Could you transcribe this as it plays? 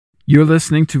You're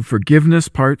listening to Forgiveness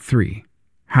Part 3,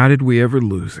 How Did We Ever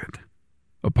Lose It?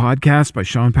 A podcast by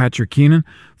Sean Patrick Keenan,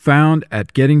 found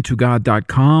at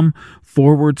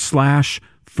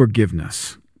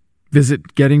gettingtogod.com/forgiveness.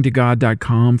 Visit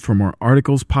gettingtogod.com for more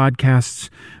articles, podcasts,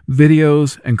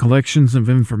 videos, and collections of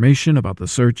information about the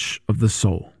search of the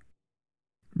soul.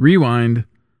 Rewind.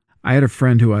 I had a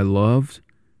friend who I loved,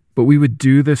 but we would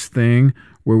do this thing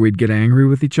where we'd get angry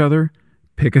with each other,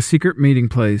 pick a secret meeting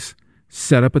place,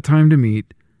 set up a time to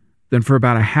meet, then for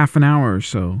about a half an hour or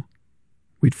so,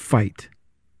 we'd fight.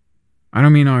 I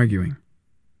don't mean arguing.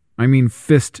 I mean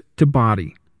fist to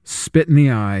body, spit in the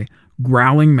eye,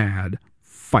 growling mad,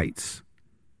 fights.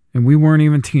 And we weren't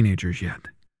even teenagers yet.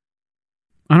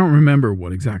 I don't remember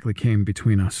what exactly came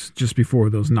between us just before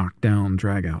those knockdown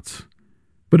dragouts.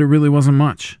 But it really wasn't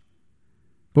much.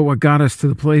 But what got us to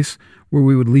the place where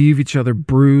we would leave each other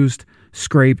bruised,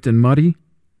 scraped, and muddy,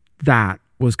 that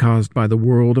was caused by the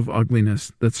world of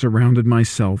ugliness that surrounded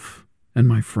myself and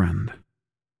my friend.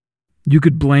 You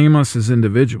could blame us as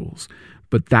individuals,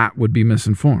 but that would be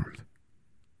misinformed.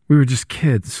 We were just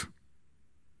kids.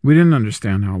 We didn't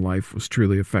understand how life was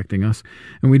truly affecting us,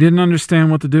 and we didn't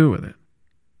understand what to do with it.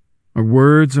 Our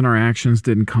words and our actions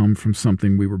didn't come from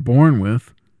something we were born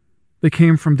with. They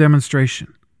came from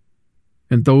demonstration.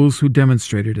 And those who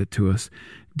demonstrated it to us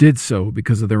did so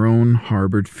because of their own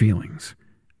harbored feelings,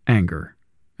 anger,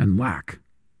 and lack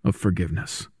of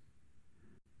forgiveness.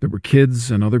 There were kids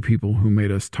and other people who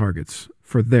made us targets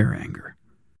for their anger.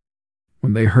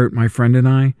 When they hurt my friend and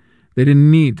I, they didn't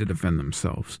need to defend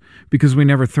themselves because we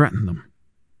never threatened them.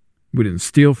 We didn't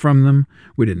steal from them,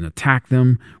 we didn't attack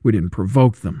them, we didn't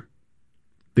provoke them.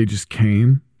 They just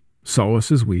came, saw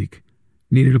us as weak,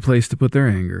 needed a place to put their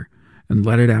anger, and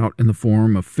let it out in the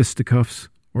form of fisticuffs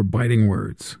or biting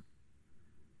words.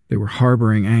 They were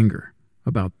harboring anger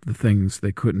about the things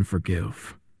they couldn't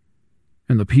forgive.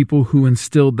 And the people who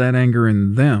instilled that anger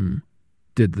in them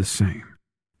did the same.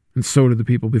 And so did the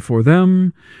people before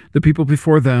them, the people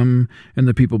before them, and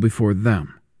the people before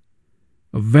them.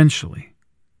 Eventually,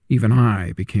 even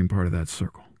I became part of that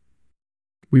circle.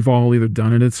 We've all either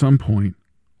done it at some point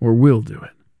or will do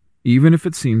it, even if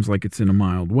it seems like it's in a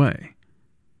mild way.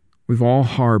 We've all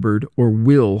harbored or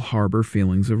will harbor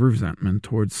feelings of resentment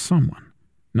towards someone.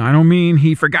 Now, I don't mean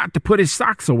he forgot to put his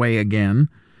socks away again.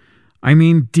 I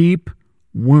mean deep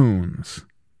wounds,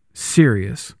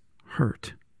 serious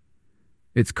hurt.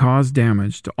 It's caused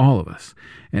damage to all of us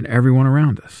and everyone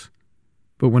around us.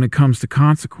 But when it comes to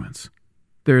consequence,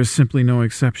 there is simply no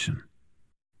exception.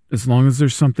 As long as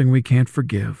there's something we can't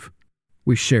forgive,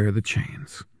 we share the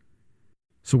chains.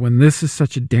 So when this is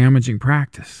such a damaging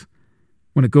practice,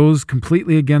 when it goes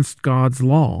completely against God's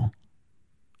law,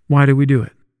 why do we do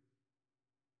it?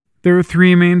 There are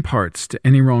three main parts to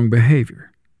any wrong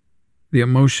behavior: the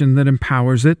emotion that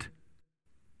empowers it,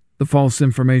 the false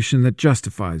information that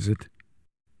justifies it,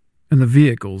 and the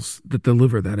vehicles that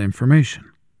deliver that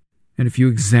information. And if you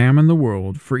examine the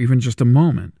world for even just a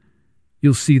moment,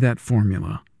 you'll see that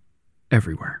formula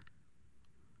everywhere.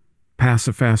 Pass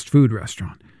a fast food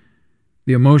restaurant.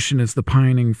 The emotion is the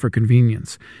pining for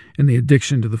convenience and the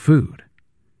addiction to the food.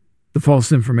 The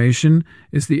false information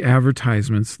is the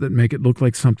advertisements that make it look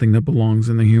like something that belongs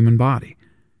in the human body.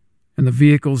 And the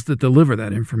vehicles that deliver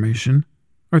that information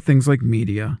are things like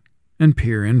media and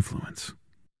peer influence.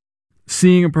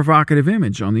 Seeing a provocative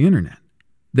image on the internet,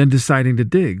 then deciding to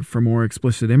dig for more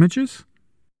explicit images?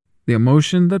 The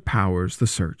emotion that powers the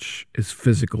search is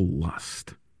physical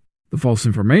lust. The false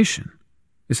information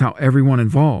is how everyone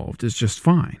involved is just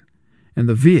fine, and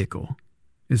the vehicle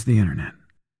is the internet.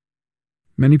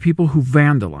 Many people who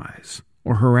vandalize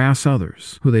or harass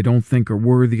others who they don't think are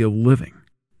worthy of living,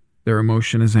 their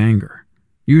emotion is anger,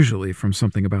 usually from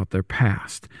something about their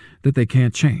past that they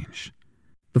can't change.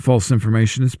 The false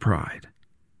information is pride,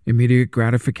 immediate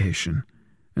gratification,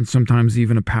 and sometimes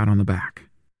even a pat on the back.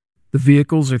 The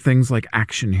vehicles are things like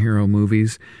action hero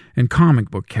movies and comic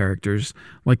book characters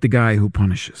like the guy who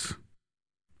punishes.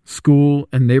 School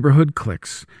and neighborhood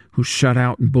cliques who shut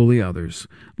out and bully others,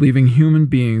 leaving human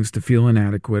beings to feel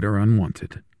inadequate or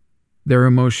unwanted. Their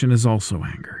emotion is also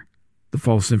anger. The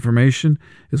false information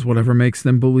is whatever makes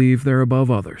them believe they're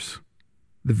above others.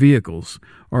 The vehicles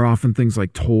are often things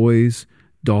like toys,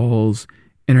 dolls,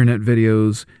 internet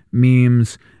videos,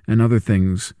 memes, and other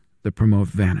things that promote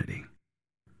vanity.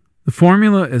 The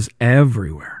formula is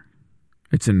everywhere.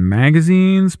 It's in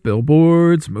magazines,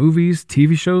 billboards, movies,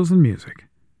 TV shows, and music.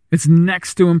 It's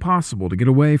next to impossible to get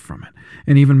away from it,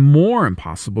 and even more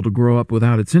impossible to grow up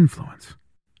without its influence.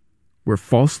 We're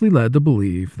falsely led to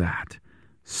believe that,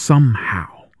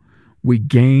 somehow, we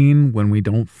gain when we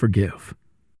don't forgive.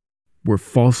 we're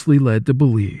falsely led to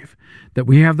believe that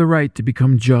we have the right to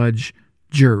become judge,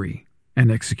 jury,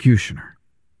 and executioner.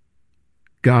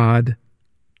 God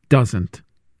doesn't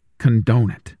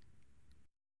condone it.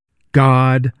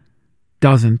 God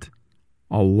doesn't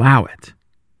allow it.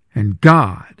 And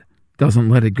God doesn't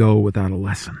let it go without a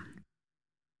lesson.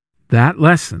 That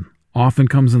lesson often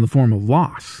comes in the form of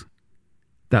loss.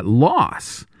 That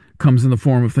loss comes in the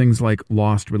form of things like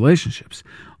lost relationships,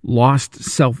 lost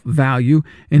self-value,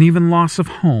 and even loss of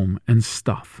home and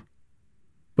stuff.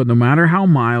 But no matter how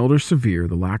mild or severe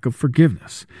the lack of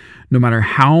forgiveness, no matter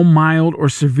how mild or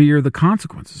severe the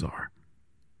consequences are,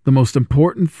 the most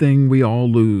important thing we all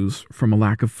lose from a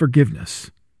lack of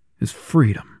forgiveness is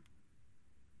freedom.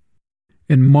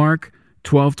 In Mark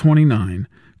 12:29,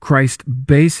 Christ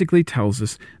basically tells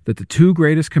us that the two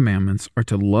greatest commandments are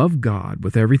to love God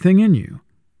with everything in you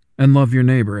and love your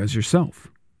neighbor as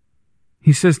yourself.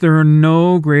 He says there are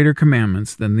no greater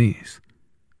commandments than these.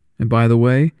 And by the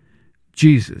way,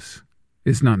 Jesus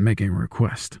is not making a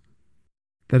request.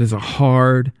 That is a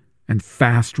hard and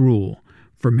fast rule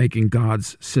for making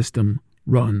God's system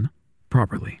run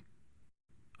properly.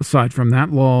 Aside from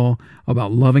that law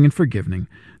about loving and forgiving,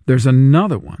 there's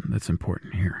another one that's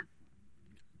important here.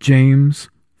 James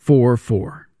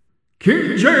 4:4.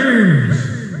 King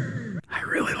James! I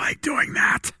really like doing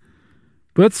that.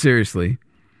 But seriously,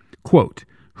 quote,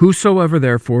 "Whosoever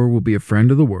therefore will be a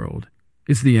friend of the world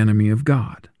is the enemy of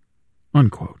God,"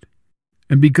 unquote.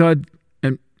 And because,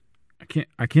 and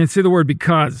I can't say the word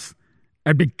because,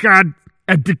 and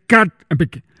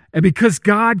because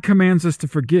God commands us to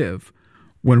forgive,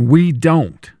 when we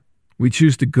don't, we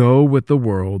choose to go with the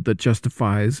world that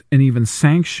justifies and even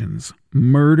sanctions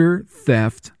murder,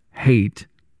 theft, hate,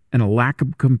 and a lack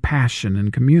of compassion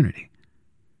in community.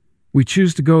 We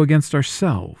choose to go against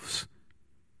ourselves,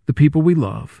 the people we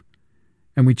love,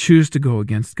 and we choose to go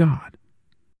against God.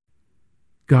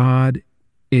 God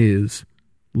is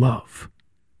love.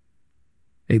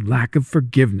 A lack of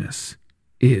forgiveness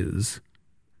is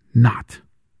not.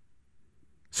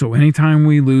 So anytime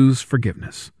we lose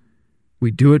forgiveness,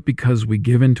 we do it because we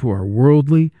give in to our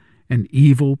worldly and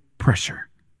evil pressure.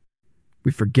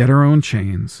 We forget our own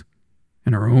chains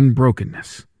and our own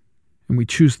brokenness, and we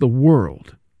choose the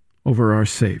world over our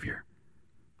Savior,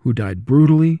 who died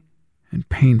brutally and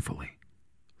painfully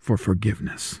for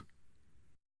forgiveness.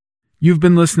 You've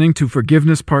been listening to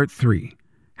Forgiveness Part 3,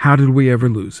 How Did We Ever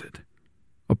Lose It?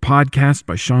 A podcast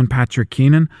by Sean Patrick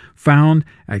Keenan, found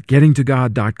at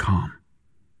gettingtogod.com.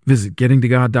 Visit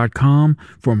gettingtogod.com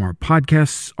for more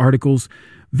podcasts, articles,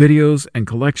 videos, and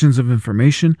collections of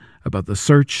information about the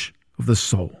search of the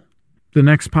soul. The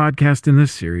next podcast in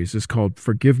this series is called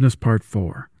Forgiveness Part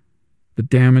 4, The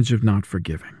Damage of Not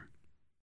Forgiving.